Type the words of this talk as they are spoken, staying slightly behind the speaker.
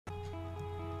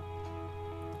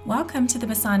Welcome to the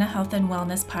Basana Health and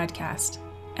Wellness Podcast.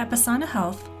 At Basana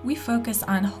Health, we focus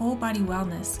on whole body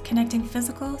wellness, connecting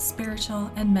physical, spiritual,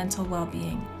 and mental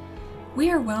well-being. We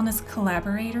are wellness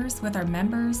collaborators with our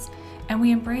members, and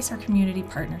we embrace our community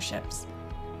partnerships.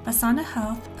 Basana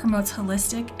Health promotes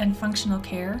holistic and functional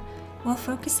care while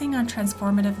focusing on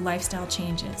transformative lifestyle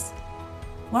changes.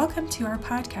 Welcome to our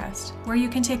podcast, where you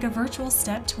can take a virtual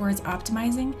step towards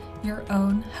optimizing your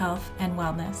own health and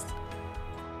wellness.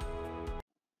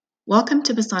 Welcome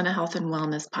to Basana Health and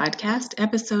Wellness Podcast,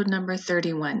 episode number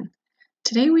 31.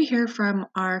 Today we hear from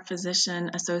our physician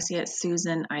associate,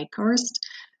 Susan Eichhorst,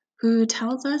 who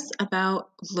tells us about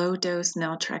low-dose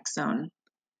naltrexone.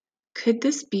 Could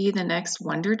this be the next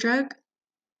wonder drug?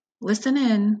 Listen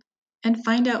in and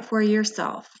find out for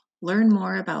yourself. Learn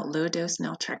more about low-dose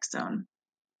naltrexone.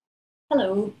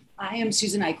 Hello, I am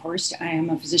Susan Eichhorst. I am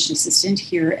a physician assistant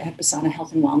here at Basana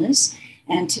Health and Wellness.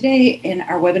 And today in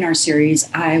our webinar series,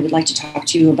 I would like to talk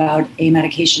to you about a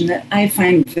medication that I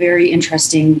find very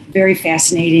interesting, very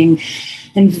fascinating,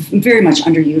 and very much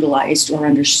underutilized or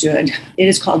understood. It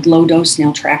is called low-dose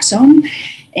naltrexone.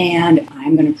 And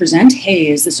I'm going to present, hey,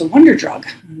 is this a wonder drug?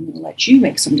 I'm going to let you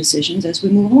make some decisions as we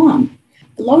move along.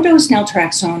 Low-dose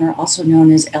naltrexone, or also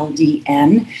known as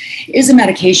LDN, is a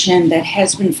medication that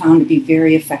has been found to be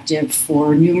very effective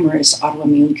for numerous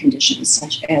autoimmune conditions,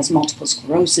 such as multiple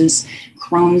sclerosis,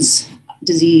 Crohn's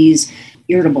disease,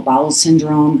 irritable bowel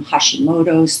syndrome,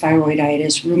 Hashimoto's,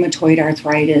 thyroiditis, rheumatoid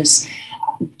arthritis.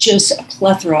 Just a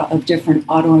plethora of different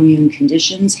autoimmune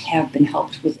conditions have been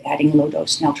helped with adding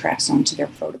low-dose naltrexone to their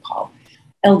protocol.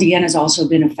 LDN has also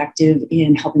been effective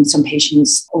in helping some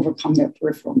patients overcome their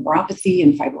peripheral neuropathy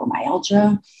and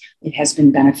fibromyalgia. It has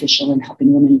been beneficial in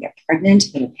helping women get pregnant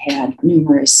that have had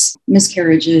numerous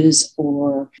miscarriages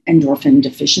or endorphin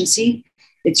deficiency.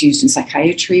 It's used in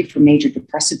psychiatry for major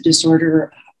depressive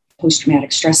disorder,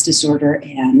 post-traumatic stress disorder,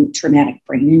 and traumatic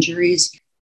brain injuries.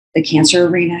 The cancer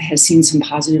arena has seen some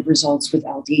positive results with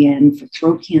LDN for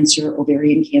throat cancer,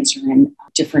 ovarian cancer, and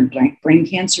different brain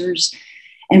cancers.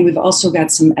 And we've also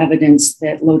got some evidence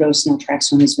that low-dose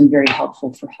naltrexone has been very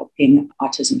helpful for helping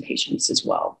autism patients as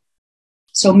well.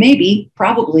 So maybe,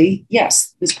 probably,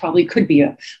 yes, this probably could be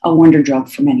a wonder drug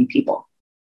for many people.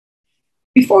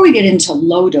 Before we get into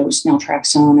low-dose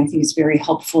naltrexone, I think it's very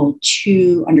helpful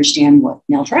to understand what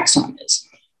naltrexone is.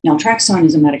 Naltrexone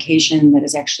is a medication that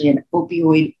is actually an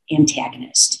opioid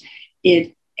antagonist.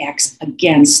 It acts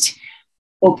against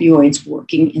opioids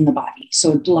working in the body.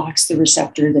 So it blocks the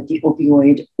receptor that the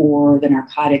opioid or the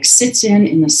narcotic sits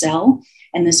in the cell.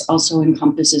 And this also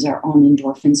encompasses our own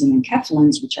endorphins and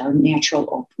enkephalins, which are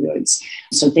natural opioids.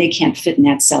 So they can't fit in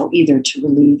that cell either to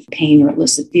relieve pain or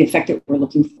elicit the effect that we're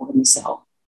looking for in the cell.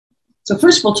 So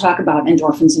first we'll talk about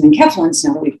endorphins and enkephalins.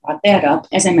 Now that we've brought that up,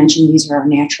 as I mentioned, these are our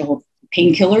natural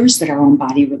painkillers that our own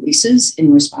body releases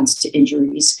in response to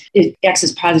injuries. It acts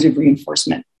as positive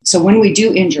reinforcement. So when we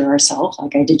do injure ourselves,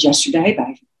 like I did yesterday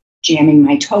by jamming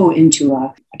my toe into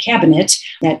a cabinet,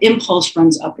 that impulse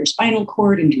runs up your spinal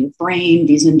cord into your brain.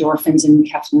 These endorphins and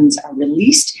enkephalins are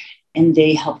released, and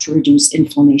they help to reduce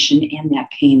inflammation and that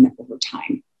pain over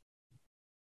time.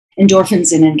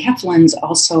 Endorphins and enkephalins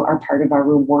also are part of our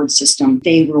reward system.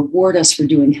 They reward us for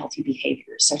doing healthy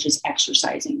behaviors, such as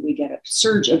exercising. We get a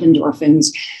surge of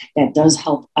endorphins that does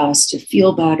help us to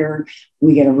feel better.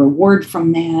 We get a reward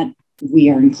from that.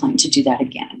 We are inclined to do that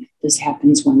again. This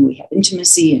happens when we have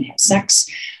intimacy and have sex.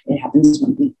 It happens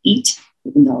when we eat,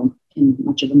 even though in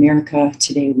much of America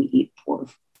today we eat poor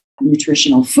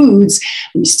nutritional foods,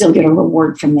 we still get a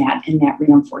reward from that, and that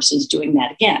reinforces doing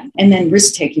that again. And then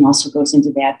risk-taking also goes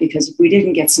into that, because if we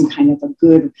didn't get some kind of a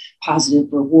good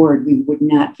positive reward, we would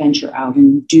not venture out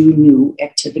and do new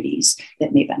activities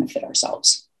that may benefit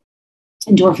ourselves.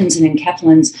 Endorphins and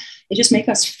enkephalins, they just make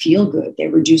us feel good. They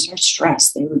reduce our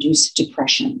stress. They reduce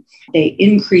depression. They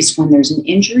increase when there's an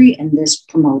injury, and this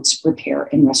promotes repair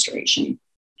and restoration.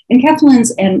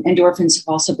 Enkephalins and endorphins have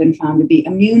also been found to be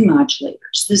immune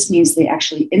modulators. This means they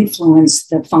actually influence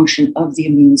the function of the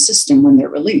immune system when they're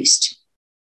released.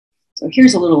 So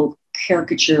here's a little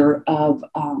caricature of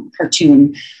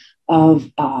cartoon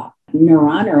of a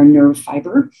neuron or a nerve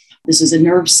fiber. This is a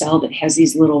nerve cell that has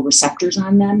these little receptors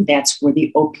on them. That's where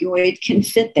the opioid can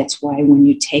fit. That's why when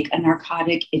you take a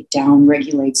narcotic, it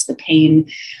down-regulates the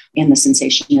pain and the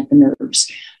sensation at the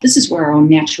nerves. This is where our own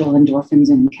natural endorphins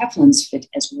and enkephalins fit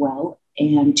as well,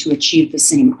 and to achieve the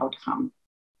same outcome.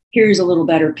 Here's a little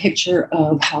better picture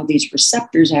of how these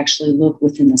receptors actually look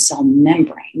within the cell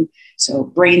membrane. So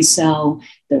brain cell,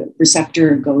 the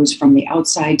receptor goes from the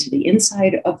outside to the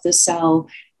inside of the cell.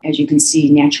 As you can see,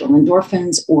 natural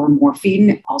endorphins or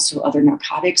morphine, also other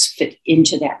narcotics, fit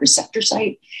into that receptor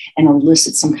site and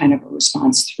elicit some kind of a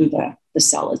response through the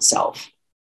cell itself.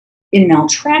 In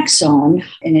naltrexone,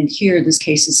 and in here, this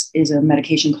case is a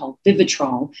medication called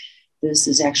Vivitrol. This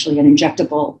is actually an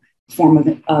injectable form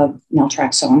of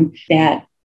naltrexone. That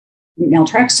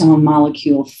naltrexone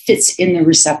molecule fits in the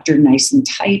receptor nice and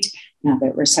tight. Now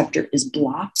that receptor is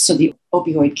blocked, so the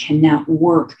opioid cannot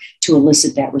work to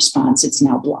elicit that response. It's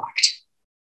now blocked.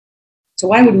 So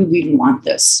why would we even want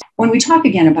this? When we talk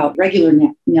again about regular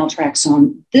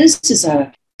naltrexone, this is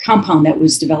a compound that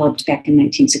was developed back in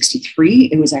 1963.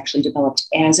 It was actually developed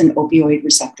as an opioid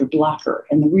receptor blocker.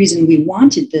 And the reason we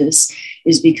wanted this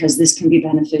is because this can be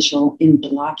beneficial in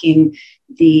blocking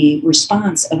the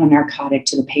response of a narcotic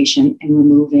to the patient and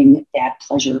removing that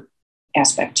pleasure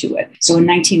aspect to it. So in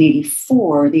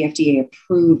 1984, the FDA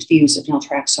approved the use of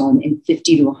naltrexone in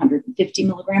 50 to 150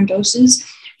 milligram doses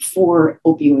for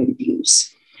opioid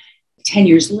abuse. 10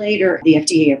 years later, the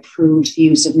FDA approved the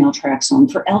use of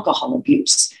naltrexone for alcohol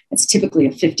abuse. That's typically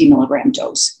a 50 milligram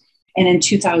dose. And in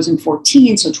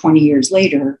 2014, so 20 years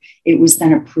later, it was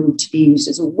then approved to be used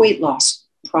as a weight loss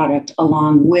product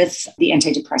along with the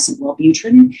antidepressant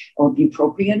Wellbutrin or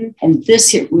bupropion. And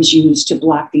this was used to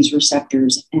block these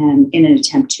receptors and in an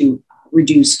attempt to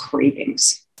reduce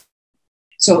cravings.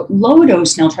 So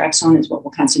low-dose naltrexone is what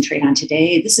we'll concentrate on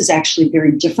today. This is actually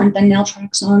very different than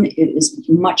naltrexone. It is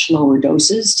much lower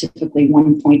doses, typically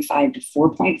 1.5 to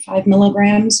 4.5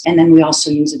 milligrams. And then we also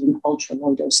use it in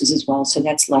ultra-low doses as well. So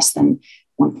that's less than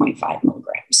 1.5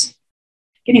 milligrams.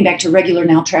 Getting back to regular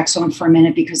naltrexone for a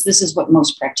minute, because this is what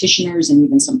most practitioners and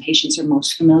even some patients are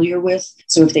most familiar with.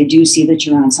 So if they do see that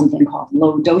you're on something called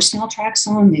low-dose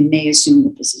naltrexone, they may assume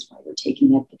that this is why you're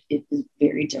taking it, but it is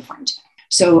very different.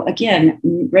 So again,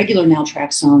 regular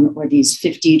naltrexone, or these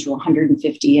 50 to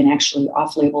 150 and actually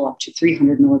off-label up to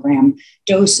 300 milligram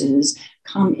doses,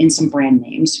 come in some brand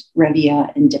names.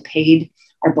 Revia and Depade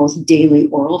are both daily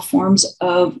oral forms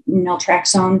of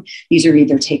naltrexone. These are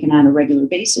either taken on a regular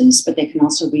basis, but they can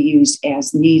also be used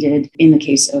as needed in the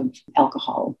case of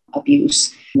alcohol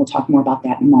abuse. We'll talk more about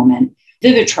that in a moment.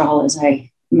 Vivitrol, as I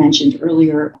mentioned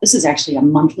earlier, this is actually a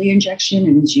monthly injection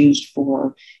and is used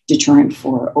for deterrent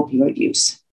for opioid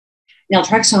use.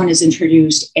 Naltrexone is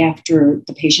introduced after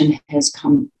the patient has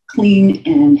come clean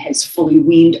and has fully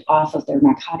weaned off of their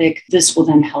narcotic. This will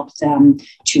then help them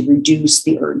to reduce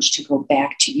the urge to go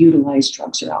back to utilize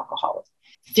drugs or alcohol.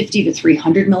 50 to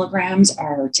 300 milligrams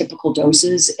are typical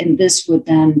doses, and this would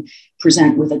then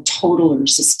present with a total or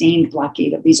sustained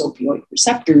blockade of these opioid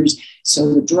receptors,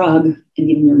 so the drug and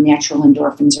even your natural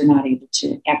endorphins are not able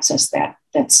to access that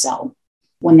cell.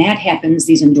 When that happens,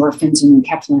 these endorphins and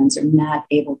enkephalins are not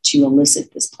able to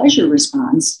elicit this pleasure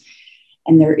response,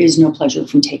 and there is no pleasure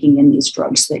from taking in these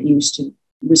drugs that used to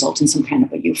result in some kind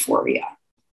of a euphoria.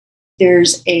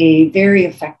 There's a very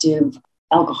effective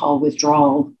alcohol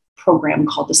withdrawal program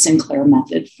called the Sinclair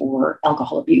method for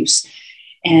alcohol abuse.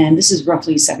 And this is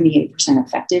roughly 78%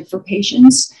 effective for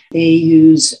patients. They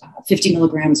use 50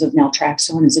 milligrams of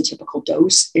naltrexone as a typical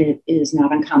dose. It is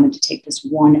not uncommon to take this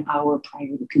 1 hour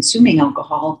prior to consuming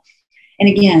alcohol. And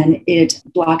again, it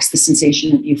blocks the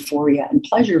sensation of euphoria and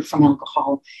pleasure from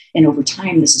alcohol. And over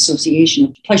time, this association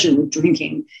of pleasure with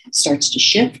drinking starts to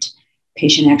shift.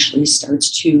 Patient actually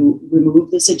starts to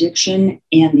remove this addiction,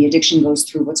 and the addiction goes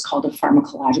through what's called a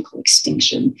pharmacological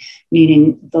extinction,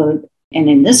 meaning and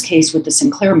in this case, with the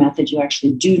Sinclair method, you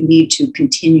actually do need to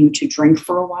continue to drink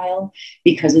for a while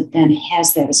because it then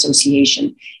has that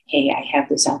association. Hey, I have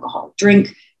this alcoholic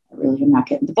drink. I really am not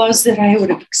getting the buzz that I would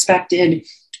have expected.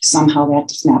 Somehow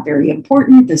that's not very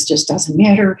important. This just doesn't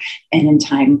matter. And in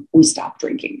time, we stop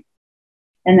drinking.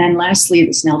 And then lastly,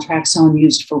 this naltrexone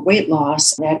used for weight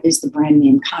loss, that is the brand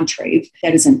name Contrave.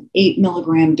 That is an 8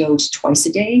 milligram dose twice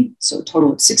a day. So a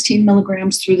total of 16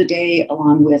 milligrams through the day,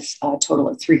 along with a total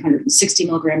of 360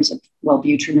 milligrams of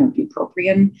Wellbutrin or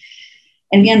bupropion.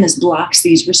 And again, this blocks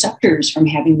these receptors from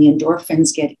having the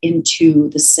endorphins get into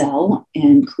the cell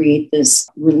and create this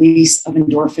release of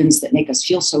endorphins that make us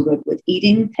feel so good with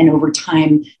eating. And over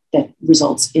time, that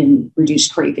results in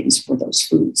reduced cravings for those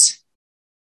foods.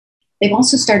 They've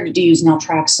also started to use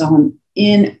naltrexone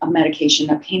in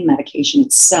a pain medication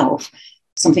itself,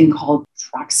 something called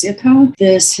Troxica.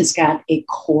 This has got a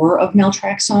core of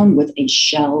naltrexone with a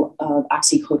shell of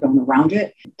oxycodone around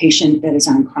it. A patient that is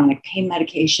on chronic pain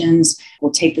medications will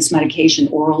take this medication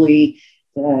orally.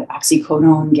 The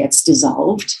oxycodone gets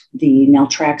dissolved. The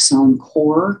naltrexone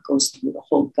core goes through the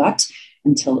whole gut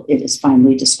until it is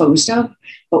finally disposed of.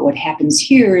 But what happens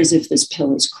here is if this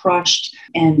pill is crushed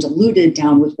and diluted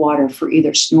down with water for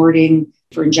either snorting,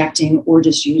 for injecting or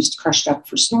just used crushed up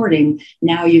for snorting,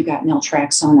 now you've got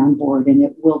naltrexone on board and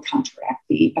it will counteract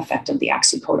the effect of the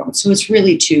oxycodone. So it's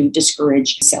really to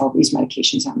discourage the sale of these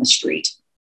medications on the street.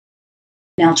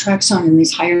 Naltrexone in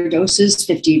these higher doses,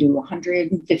 50 to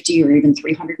 150 or even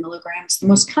 300 milligrams. The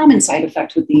most common side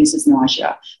effect with these is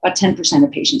nausea. About 10%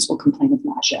 of patients will complain of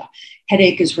nausea.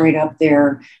 Headache is right up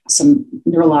there. Some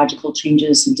neurological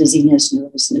changes, some dizziness,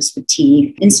 nervousness,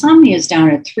 fatigue. Insomnia is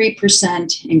down at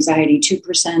 3%, anxiety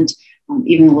 2%,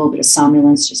 even a little bit of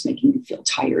somnolence, just making you feel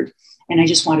tired. And I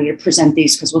just wanted to present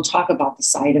these because we'll talk about the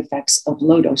side effects of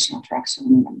low-dose naltrexone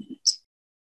in a minute.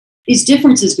 These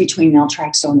differences between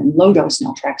naltrexone and low-dose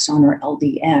naltrexone, or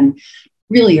LDN,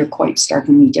 really are quite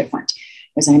starkly different.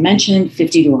 As I mentioned,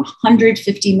 50 to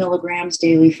 150 milligrams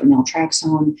daily for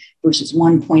naltrexone versus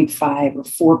 1.5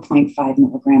 or 4.5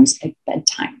 milligrams at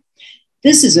bedtime.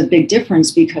 This is a big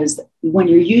difference because when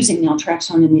you're using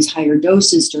naltrexone in these higher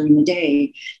doses during the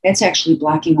day, that's actually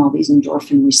blocking all these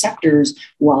endorphin receptors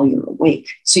while you're awake.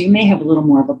 So you may have a little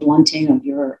more of a blunting of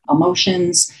your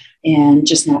emotions and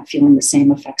just not feeling the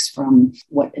same effects from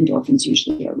what endorphins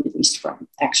usually are released from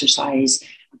exercise,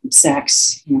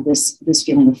 sex, this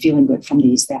feeling of feeling good from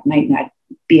these that might not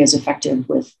be as effective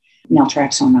with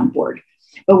naltrexone on board.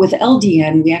 But with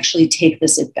LDN, we actually take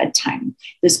this at bedtime.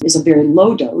 This is a very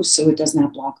low dose, so it does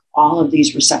not block all of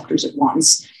these receptors at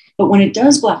once. But when it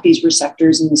does block these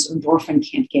receptors and this endorphin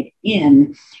can't get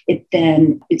in,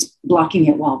 it's blocking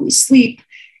it while we sleep.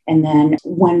 And then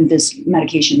when this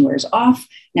medication wears off,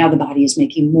 now the body is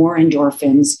making more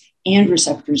endorphins and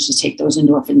receptors to take those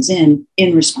endorphins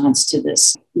in response to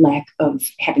this lack of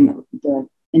having the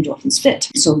endorphins fit.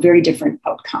 So very different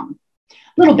outcome.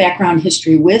 Little background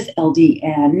history with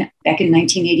LDN. Back in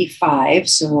 1985,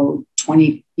 so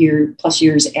 20 plus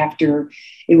years after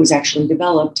it was actually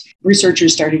developed,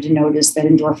 researchers started to notice that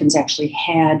endorphins actually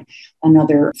had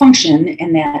another function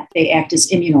and that they act as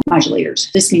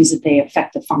immunomodulators. This means that they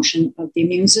affect the function of the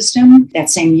immune system. That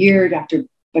same year, Dr.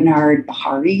 Bernard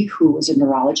Behary, who was a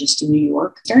neurologist in New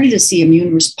York, started to see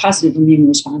positive immune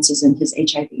responses in his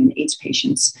HIV and AIDS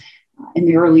patients. In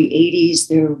the early 80s,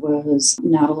 there was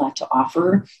not a lot to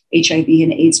offer HIV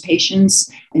and AIDS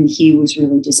patients, and he was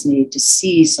really dismayed to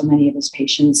see so many of his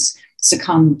patients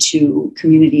succumb to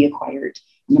community-acquired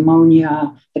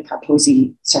pneumonia, the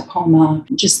Kaposi sarcoma,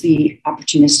 just the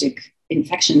opportunistic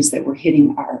infections that were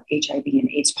hitting our HIV and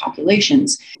AIDS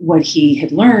populations. What he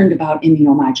had learned about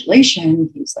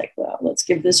immunomodulation, he's like, well, let's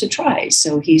give this a try.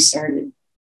 So he started,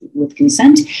 with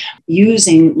consent,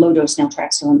 using low-dose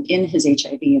naltrexone in his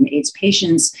HIV and AIDS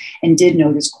patients and did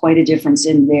notice quite a difference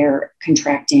in their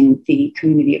contracting the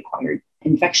community-acquired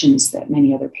infections that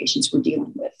many other patients were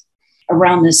dealing with.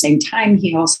 Around the same time,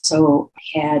 he also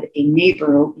had a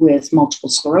neighbor with multiple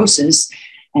sclerosis,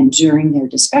 and during their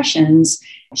discussions,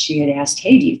 she had asked,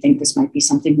 hey, do you think this might be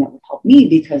something that would help me?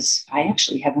 Because I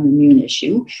actually have an immune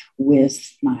issue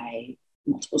with my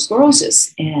multiple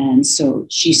sclerosis. And so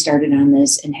she started on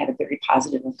this and had a very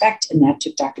positive effect. And that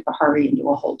took Dr. Behary into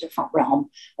a whole different realm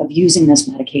of using this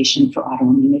medication for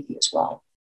autoimmunity as well.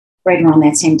 Right around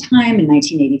that same time, in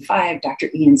 1985, Dr.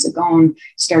 Ian Zagone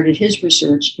started his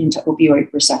research into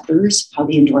opioid receptors, how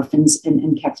the endorphins and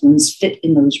enkephalins fit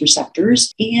in those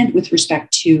receptors, and with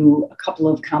respect to a couple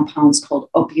of compounds called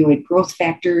opioid growth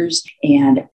factors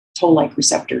and toll-like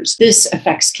receptors. This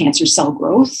affects cancer cell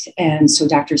growth, and so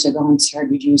Dr. Zagone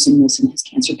started using this in his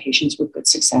cancer patients with good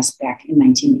success back in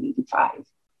 1985.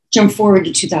 Jump forward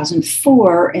to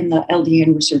 2004, and the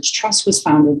LDN Research Trust was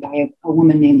founded by a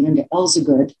woman named Linda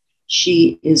Elsegood.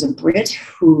 She is a Brit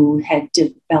who had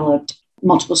developed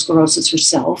multiple sclerosis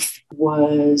herself,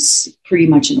 was pretty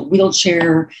much in a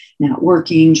wheelchair, not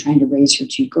working, trying to raise her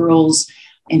two girls,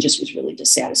 and just was really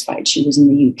dissatisfied. She was in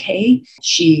the UK.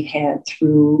 She had,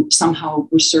 through somehow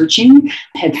researching,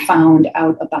 had found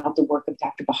out about the work of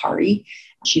Dr. Behary.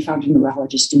 She found a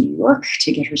neurologist in New York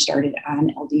to get her started on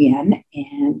LDN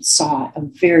and saw a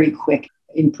very quick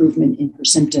improvement in her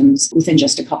symptoms within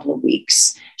just a couple of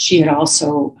weeks. She had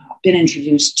also been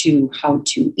introduced to how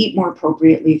to eat more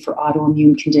appropriately for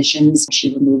autoimmune conditions.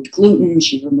 She removed gluten,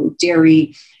 she removed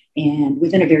dairy, and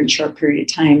within a very short period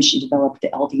of time, she developed the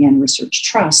LDN Research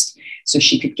Trust so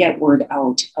she could get word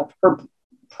out of her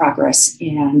progress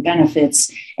and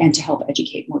benefits and to help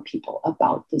educate more people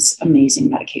about this amazing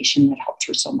medication that helped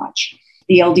her so much.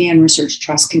 The LDN Research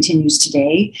Trust continues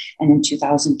today, and in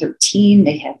 2013,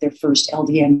 they had their first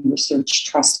LDN Research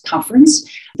Trust conference.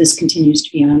 This continues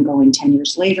to be ongoing 10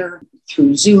 years later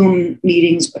through Zoom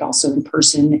meetings, but also in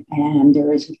person, and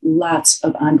there is lots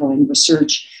of ongoing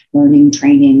research, learning,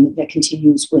 training that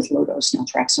continues with low-dose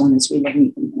naltrexone as we learn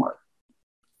even more.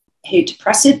 hate to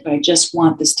press it, but I just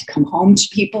want this to come home to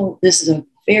people. This is a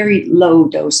very low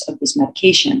dose of this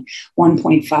medication.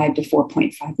 1.5 to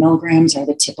 4.5 milligrams are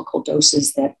the typical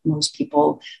doses that most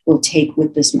people will take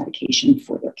with this medication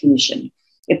for their condition.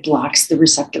 It blocks the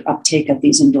receptor uptake of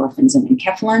these endorphins and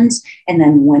enkephalins. And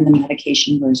then when the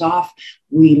medication wears off,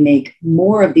 we make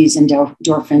more of these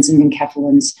endorphins and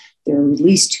enkephalins. They're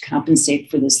released to compensate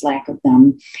for this lack of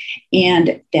them.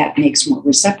 And that makes more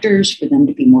receptors for them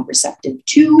to be more receptive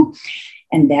to.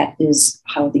 And that is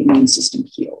how the immune system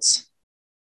heals.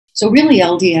 So really,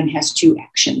 LDN has two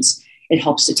actions. It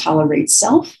helps to tolerate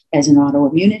self as an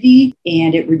autoimmunity,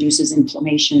 and it reduces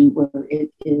inflammation, where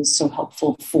it is so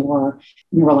helpful for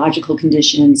neurological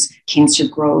conditions, cancer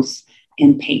growth,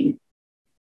 and pain.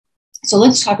 So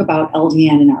let's talk about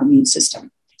LDN in our immune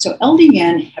system. So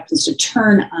LDN happens to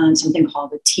turn on something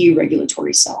called a T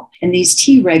regulatory cell. And these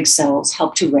Treg cells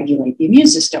help to regulate the immune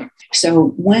system.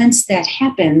 So once that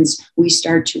happens, we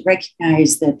start to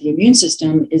recognize that the immune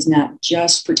system is not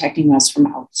just protecting us from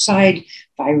outside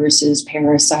viruses,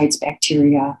 parasites,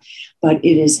 bacteria, but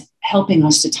it is helping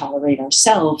us to tolerate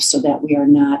ourselves so that we are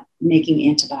not making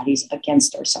antibodies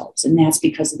against ourselves. And that's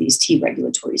because of these T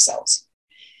regulatory cells.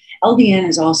 LDN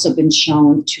has also been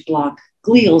shown to block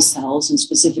glial cells, and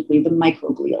specifically the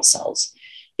microglial cells.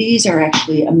 These are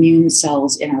actually immune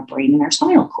cells in our brain and our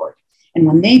spinal cord. And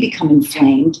when they become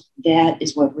inflamed, that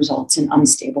is what results in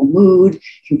unstable mood,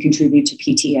 can contribute to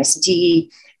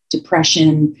PTSD,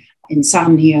 depression,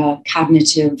 insomnia,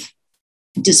 cognitive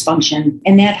dysfunction.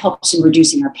 And that helps in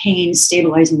reducing our pain,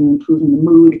 stabilizing and improving the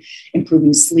mood,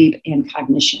 improving sleep and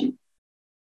cognition.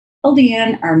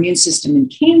 LDN, our immune system in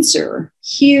cancer,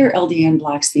 here LDN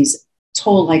blocks these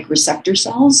toll-like receptor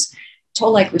cells.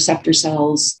 Toll-like receptor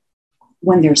cells,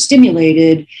 when they're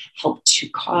stimulated, help to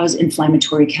cause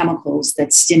inflammatory chemicals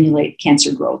that stimulate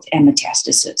cancer growth and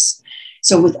metastasis.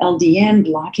 So with LDN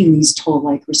blocking these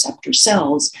toll-like receptor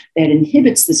cells, that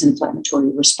inhibits this inflammatory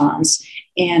response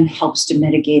and helps to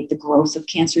mitigate the growth of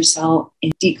cancer cell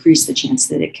and decrease the chance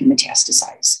that it can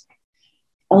metastasize.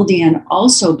 LDN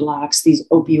also blocks these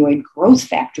opioid growth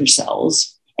factor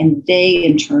cells, and they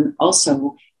in turn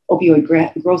also opioid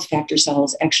growth factor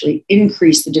cells actually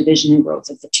increase the division and growth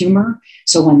of the tumor.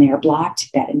 So when they are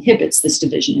blocked, that inhibits this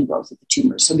division and growth of the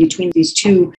tumor. So between these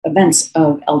two events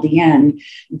of LDN,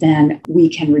 then we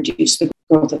can reduce the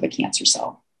growth of a cancer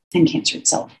cell and cancer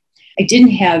itself. I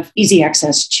didn't have easy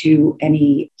access to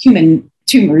any human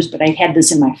tumors, but I had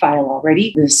this in my file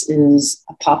already. This is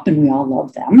a pup, and we all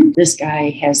love them. This guy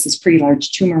has this pretty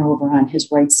large tumor over on his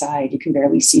right side. You can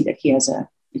barely see that he has a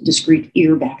discrete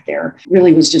ear back there.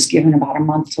 Really was just given about a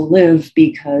month to live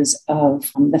because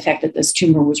of the fact that this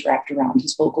tumor was wrapped around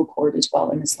his vocal cord as well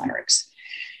and his larynx.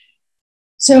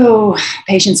 So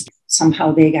patients,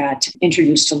 somehow they got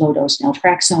introduced to low-dose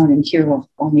naltrexone, and here of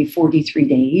only 43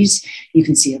 days, you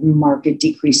can see a marked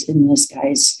decrease in this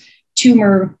guy's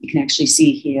tumor. You can actually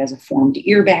see he has a formed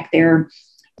ear back there.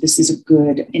 This is a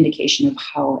good indication of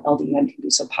how LDN can be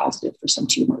so positive for some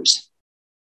tumors.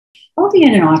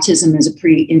 LDN and autism is a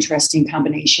pretty interesting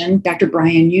combination. Dr.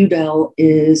 Brian Udell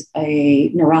is a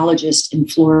neurologist in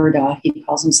Florida. He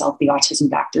calls himself the autism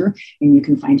doctor, and you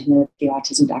can find him at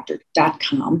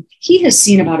theautismdoctor.com. He has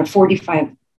seen about a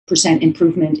 45%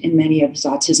 improvement in many of his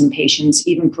autism patients,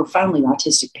 even profoundly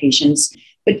autistic patients.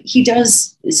 But he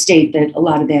does state that a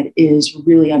lot of that is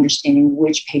really understanding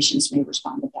which patients may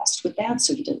respond the best with that.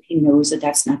 So he knows that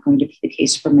that's not going to be the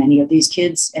case for many of these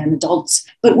kids and adults.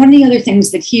 But one of the other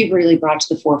things that he really brought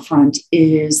to the forefront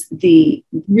is the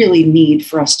really need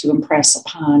for us to impress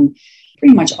upon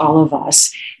pretty much all of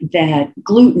us that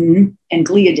gluten and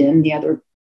gliadin, the other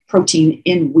protein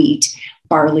in wheat,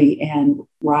 barley and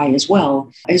rye as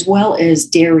well as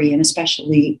dairy, and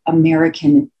especially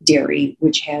American dairy,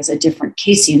 which has a different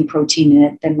casein protein in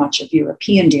it than much of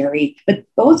European dairy. But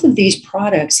both of these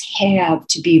products have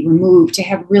to be removed to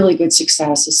have really good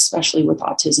success, especially with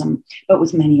autism, but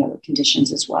with many other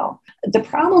conditions as well. The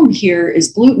problem here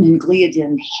is gluten and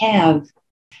gliadin have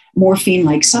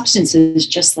morphine-like substances,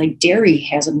 just like dairy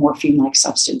has a morphine-like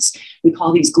substance. We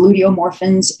call these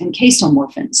gluteomorphins and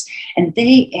casomorphins, and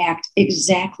they act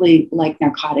exactly like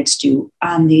narcotics do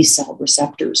on these cell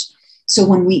receptors. So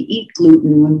when we eat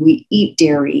gluten, when we eat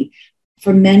dairy,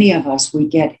 for many of us, we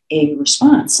get a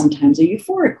response, sometimes a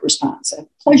euphoric response, a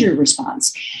pleasure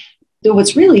response. Though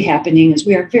what's really happening is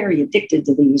we are very addicted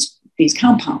to these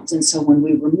compounds. And so when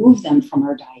we remove them from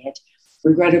our diet,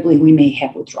 regrettably, we may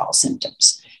have withdrawal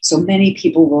symptoms. So many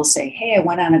people will say, hey, I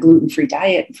went on a gluten-free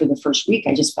diet. And for the first week,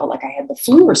 I just felt like I had the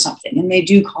flu or something. And they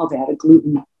do call that a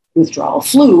gluten withdrawal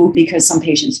flu, because some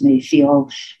patients may feel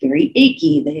very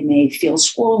achy, they may feel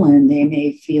swollen, they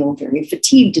may feel very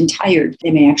fatigued and tired.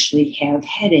 They may actually have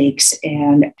headaches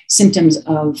and symptoms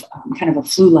of kind of a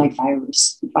flu-like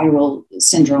viral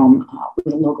syndrome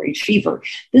with a low-grade fever.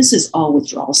 This is all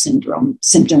withdrawal syndrome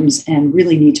symptoms and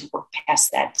really need to work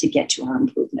past that to get to our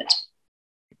improvement.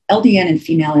 LDN and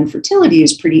female infertility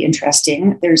is pretty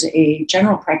interesting. There's a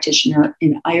general practitioner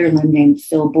in Ireland named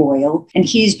Phil Boyle, and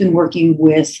he's been working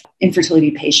with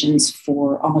infertility patients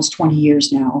for almost 20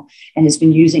 years now and has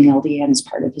been using LDN as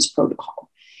part of his protocol.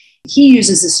 He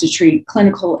uses this to treat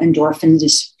clinical endorphin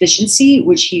deficiency,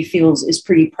 which he feels is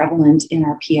pretty prevalent in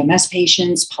our PMS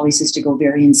patients, polycystic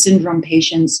ovarian syndrome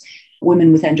patients,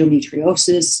 women with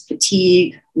endometriosis,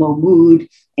 fatigue, low mood,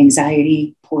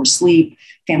 anxiety, poor sleep,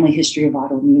 family history of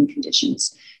autoimmune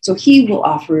conditions. So he will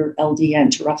offer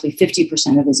LDN to roughly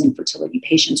 50% of his infertility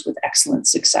patients with excellent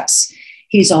success.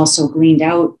 He's also gleaned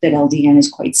out that LDN is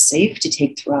quite safe to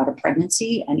take throughout a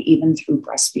pregnancy and even through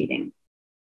breastfeeding.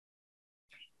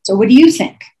 So what do you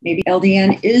think? Maybe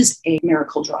LDN is a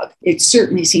miracle drug. It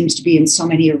certainly seems to be in so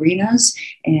many arenas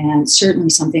and certainly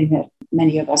something that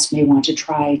many of us may want to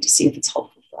try to see if it's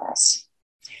helpful for us.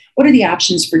 What are the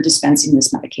options for dispensing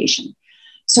this medication?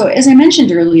 So as I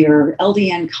mentioned earlier,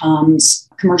 LDN comes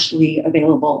commercially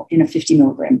available in a 50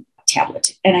 milligram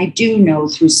tablet. And I do know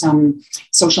through some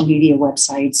social media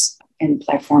websites and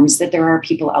platforms that there are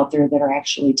people out there that are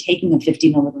actually taking a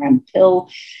 50 milligram pill,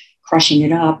 crushing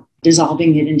it up,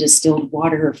 dissolving it in distilled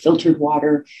water or filtered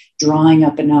water, drawing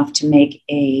up enough to make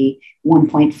a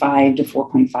 1.5 to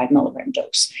 4.5 milligram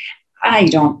dose. I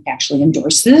don't actually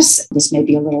endorse this. This may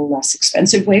be a little less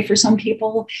expensive way for some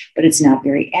people, but it's not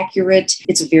very accurate.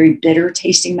 It's a very bitter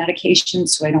tasting medication,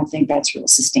 so I don't think that's real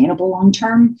sustainable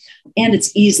long-term. And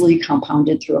it's easily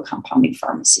compounded through a compounding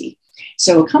pharmacy.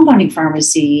 So a compounding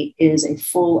pharmacy is a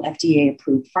full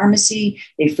FDA-approved pharmacy.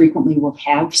 They frequently will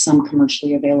have some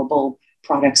commercially available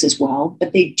products as well,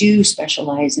 but they do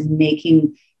specialize in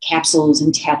making capsules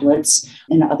and tablets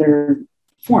and other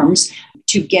forms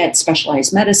to get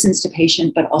specialized medicines to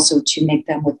patient, but also to make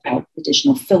them without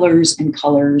additional fillers and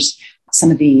colors,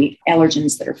 some of the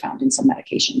allergens that are found in some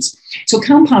medications. So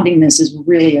compounding this is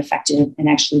really effective and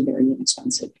actually very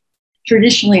inexpensive.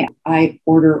 Traditionally, I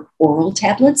order oral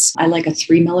tablets. I like a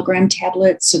 3 milligram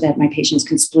tablet so that my patients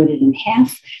can split it in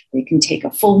half. They can take a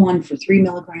full one for 3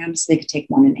 milligrams. They could take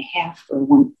 1.5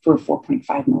 for a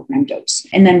 4.5 milligram dose.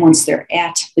 And then once they're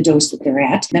at the dose that they're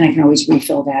at, then I can always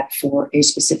refill that for a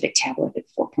specific tablet at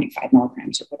 4.5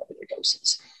 milligrams or whatever their dose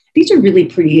is. These are really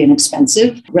pretty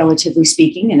inexpensive, relatively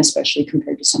speaking, and especially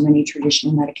compared to so many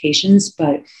traditional medications,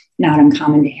 but not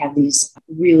uncommon to have these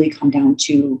really come down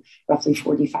to roughly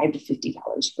 $45 to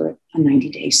 $50 for a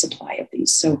 90-day supply of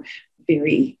these. So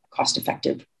very cost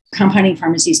effective. Compounding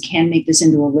pharmacies can make this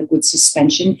into a liquid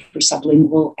suspension for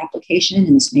sublingual application,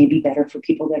 and this may be better for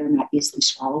people that are not easily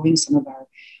swallowing, some of our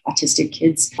autistic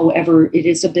kids. However, it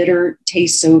is a bitter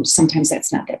taste, so sometimes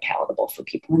that's not that palatable for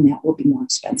people, and that will be more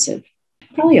expensive.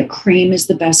 Probably a cream is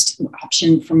the best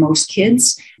option for most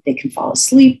kids. They can fall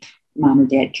asleep. Mom or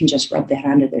dad can just rub that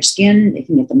onto their skin. They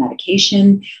can get the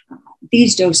medication.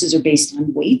 These doses are based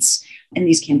on weights, and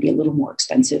these can be a little more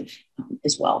expensive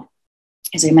as well.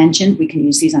 As I mentioned, we can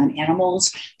use these on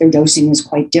animals. Their dosing is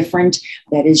quite different.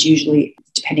 That is usually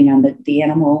depending on the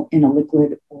animal in a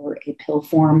liquid or a pill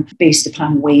form based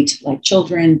upon weight, like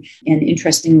children. And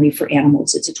interestingly, for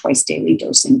animals, it's a twice daily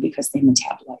dosing because they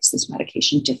metabolize this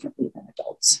medication differently than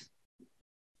adults.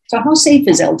 So how safe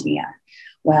is LDN?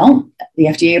 Well, the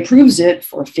FDA approves it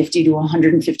for 50 to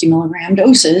 150 milligram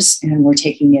doses, and we're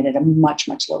taking it at a much,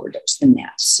 much lower dose than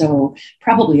that. So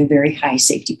probably a very high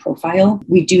safety profile.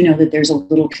 We do know that there's a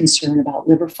little concern about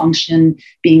liver function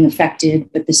being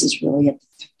affected, but this is really at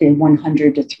the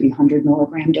 100 to 300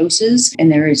 milligram doses,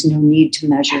 and there is no need to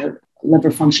measure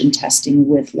liver function testing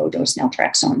with low-dose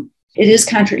naltrexone. It is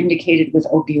contraindicated with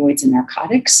opioids and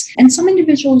narcotics, and some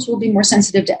individuals will be more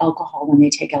sensitive to alcohol when they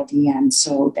take LDN.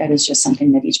 So that is just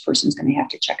something that each person is going to have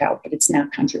to check out, but it's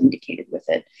not contraindicated with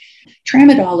it.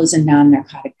 Tramadol is a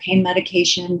non-narcotic pain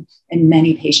medication, and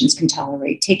many patients can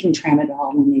tolerate taking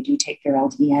tramadol when they do take their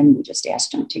LDN. We just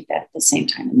ask don't take that at the same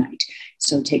time of night.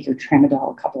 So take your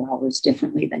tramadol a couple hours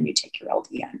differently than you take your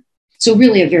LDN. So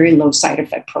really a very low side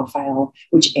effect profile,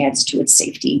 which adds to its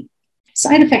safety.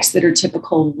 Side effects that are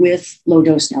typical with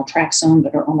low-dose naltrexone,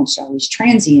 but are almost always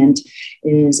transient,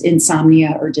 is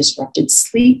insomnia or disrupted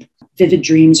sleep, vivid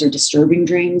dreams or disturbing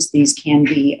dreams. These can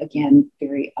be, again,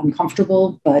 very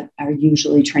uncomfortable, but are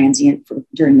usually transient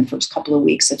during the first couple of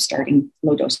weeks of starting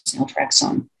low-dose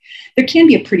naltrexone. There can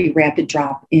be a pretty rapid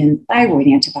drop in thyroid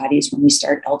antibodies when we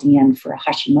start LDN for a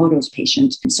Hashimoto's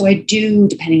patient. So I do,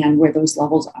 depending on where those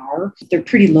levels are, if they're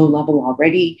pretty low level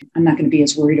already, I'm not going to be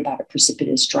as worried about a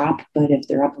precipitous drop, but if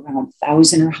they're up around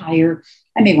 1,000 or higher,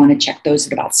 I may want to check those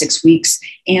at about 6 weeks.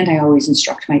 And I always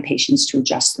instruct my patients to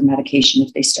adjust their medication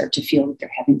if they start to feel that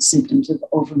they're having symptoms of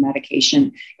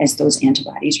over-medication as those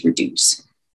antibodies reduce.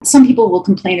 Some people will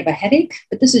complain of a headache,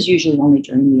 but this is usually only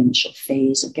during the initial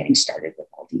phase of getting started with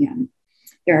LDN.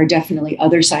 There are definitely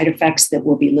other side effects that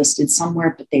will be listed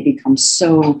somewhere, but they become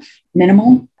so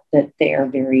minimal that they are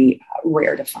very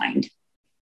rare to find.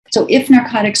 So if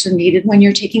narcotics are needed when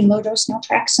you're taking low-dose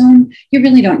naltrexone, you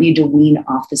really don't need to wean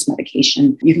off this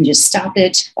medication. You can just stop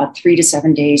it about 3 to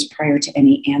 7 days prior to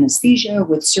any anesthesia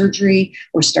with surgery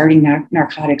or starting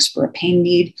narcotics for a pain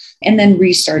need, and then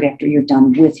restart after you're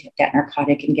done with that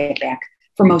narcotic and get back,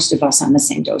 for most of us, on the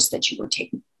same dose that you were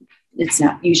taking. It's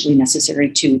not usually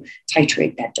necessary to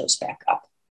titrate that dose back up.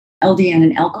 LDN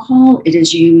and alcohol, it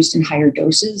is used in higher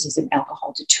doses as an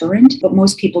alcohol deterrent, but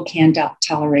most people can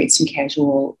tolerate some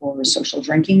casual or social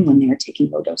drinking when they're taking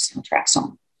low-dose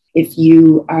naltrexone. If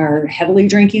you are heavily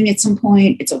drinking at some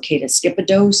point, it's okay to skip a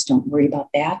dose. Don't worry about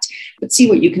that, but see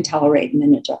what you can tolerate and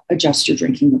then adjust your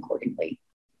drinking accordingly.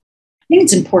 I think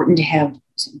it's important to have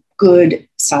some good,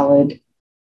 solid,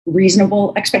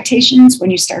 reasonable expectations when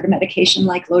you start a medication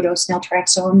like low-dose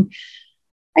naltrexone.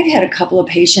 I've had a couple of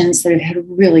patients that have had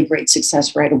really great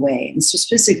success right away. And so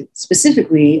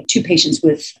specifically 2 patients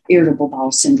with irritable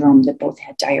bowel syndrome that both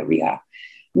had diarrhea.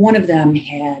 One of them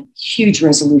had huge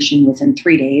resolution within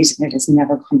 3 days, and it has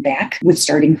never come back with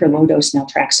starting her low-dose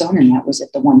naltrexone, and that was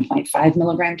at the 1.5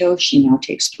 milligram dose. She now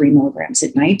takes 3 milligrams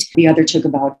at night. The other took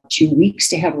about 2 weeks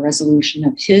to have a resolution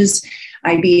of his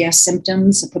IBS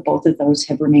symptoms, but both of those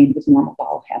have remained with normal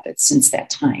bowel habits since that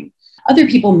time. Other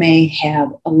people may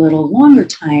have a little longer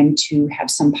time to have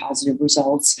some positive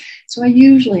results. So I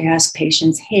usually ask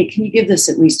patients, hey, can you give this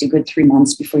at least a good 3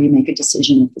 months before you make a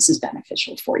decision if this is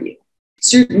beneficial for you?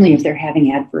 Certainly, if they're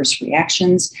having adverse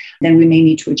reactions, then we may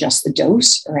need to adjust the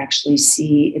dose or actually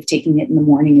see if taking it in the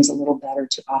morning is a little better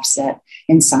to offset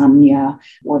insomnia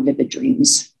or vivid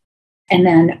dreams. And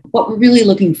then what we're really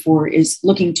looking for is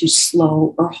looking to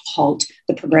slow or halt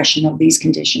the progression of these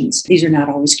conditions. These are not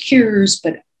always cures,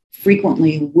 but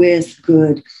frequently with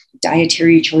good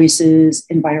dietary choices,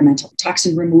 environmental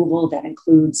toxin removal that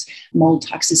includes mold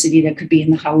toxicity that could be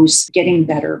in the house, getting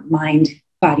better mind,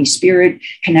 body, spirit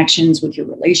connections with your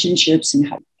relationships and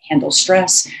how to handle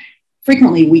stress.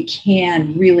 Frequently, we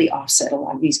can really offset a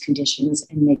lot of these conditions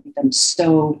and make them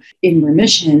so in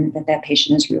remission that that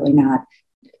patient is really not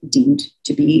deemed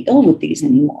to be ill with these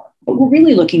anymore. But we're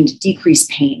really looking to decrease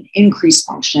pain, increase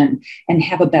function, and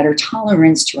have a better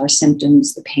tolerance to our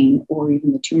symptoms, the pain, or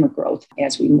even the tumor growth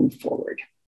as we move forward.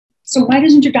 So why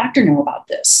doesn't your doctor know about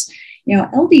this?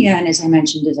 LDN, as I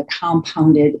mentioned, is a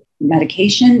compounded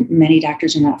medication. Many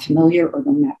doctors are not familiar or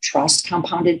do not trust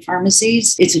compounded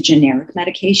pharmacies. It's a generic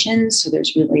medication, so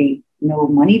there's really no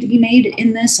money to be made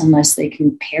in this unless they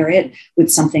can pair it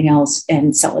with something else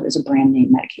and sell it as a brand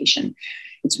name medication.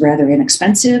 It's rather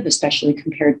inexpensive, especially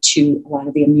compared to a lot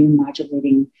of the immune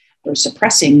modulating or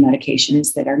suppressing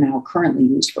medications that are now currently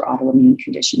used for autoimmune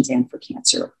conditions and for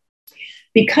cancer.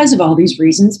 Because of all these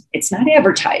reasons, it's not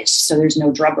advertised. So there's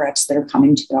no drug reps that are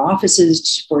coming to their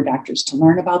offices for doctors to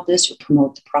learn about this or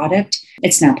promote the product.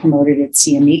 It's not promoted at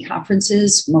CME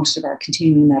conferences. Most of our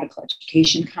continuing medical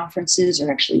education conferences are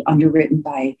actually underwritten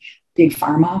by big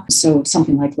pharma. So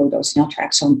something like low-dose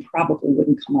naltrexone probably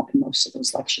wouldn't come up in most of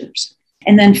those lectures.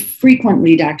 And then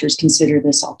frequently doctors consider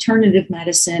this alternative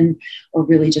medicine or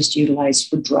really just utilized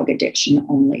for drug addiction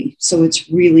only. So it's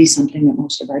really something that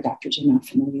most of our doctors are not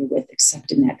familiar with,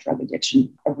 except in that drug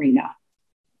addiction arena.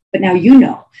 But now you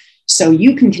know, so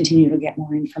you can continue to get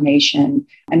more information.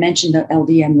 I mentioned the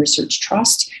LDN Research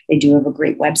Trust. They do have a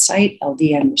great website,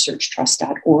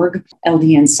 ldnresearchtrust.org.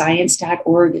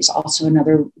 ldnscience.org is also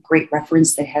another great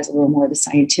reference that has a little more of the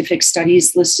scientific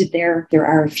studies listed there. There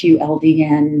are a few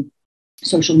LDN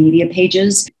social media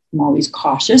pages. I'm always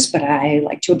cautious, but I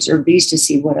like to observe these to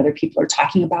see what other people are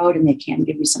talking about, and they can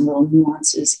give you some little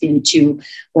nuances into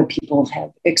what people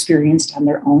have experienced on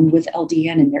their own with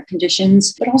LDN and their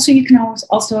conditions. But also you can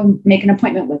also make an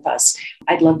appointment with us.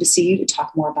 I'd love to see you to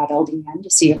talk more about LDN, to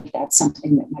see if that's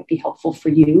something that might be helpful for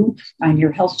you on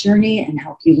your health journey and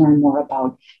help you learn more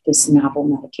about this novel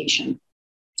medication.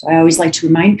 So I always like to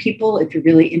remind people, if you're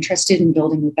really interested in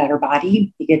building a better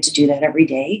body, you get to do that every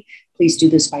day. Please do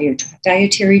this by your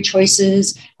dietary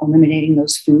choices, eliminating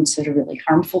those foods that are really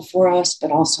harmful for us,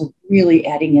 but also really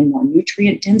adding in more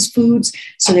nutrient-dense foods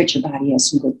so that your body has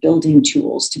some good building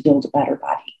tools to build a better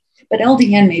body. but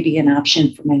LDN may be an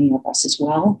option for many of us as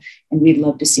well. And we'd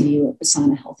love to see you at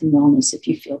Basana Health and Wellness if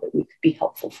you feel that we could be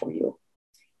helpful for you.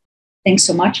 Thanks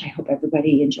so much. I hope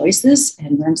everybody enjoys this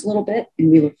and learns a little bit, and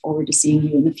we look forward to seeing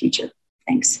you in the future.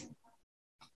 Thanks.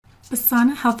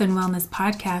 Basana Health and Wellness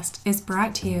podcast is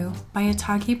brought to you by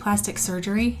Atagi Plastic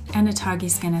Surgery and Atagi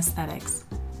Skin Aesthetics.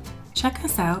 Check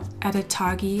us out at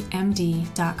atagimd.com,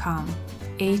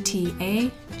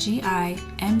 atagimd.com.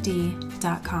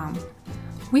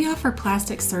 We offer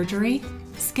plastic surgery,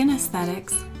 skin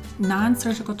aesthetics,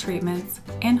 non-surgical treatments,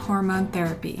 and hormone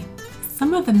therapy.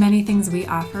 Some of the many things we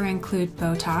offer include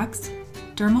Botox,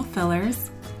 dermal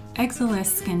fillers, Exilus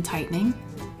skin tightening,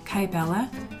 Kybella,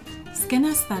 skin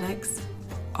aesthetics,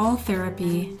 all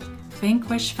therapy,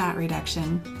 Vanquish fat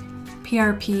reduction,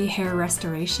 PRP hair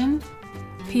restoration,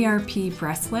 PRP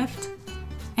breast lift,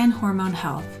 and hormone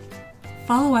health.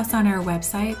 Follow us on our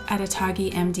website at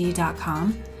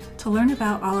atagimd.com to learn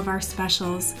about all of our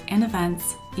specials and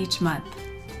events each month.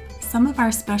 Some of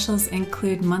our specials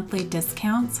include monthly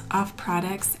discounts off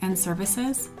products and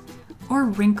services or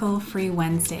wrinkle-free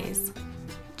Wednesdays.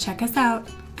 Check us out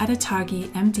at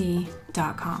atagimd.com.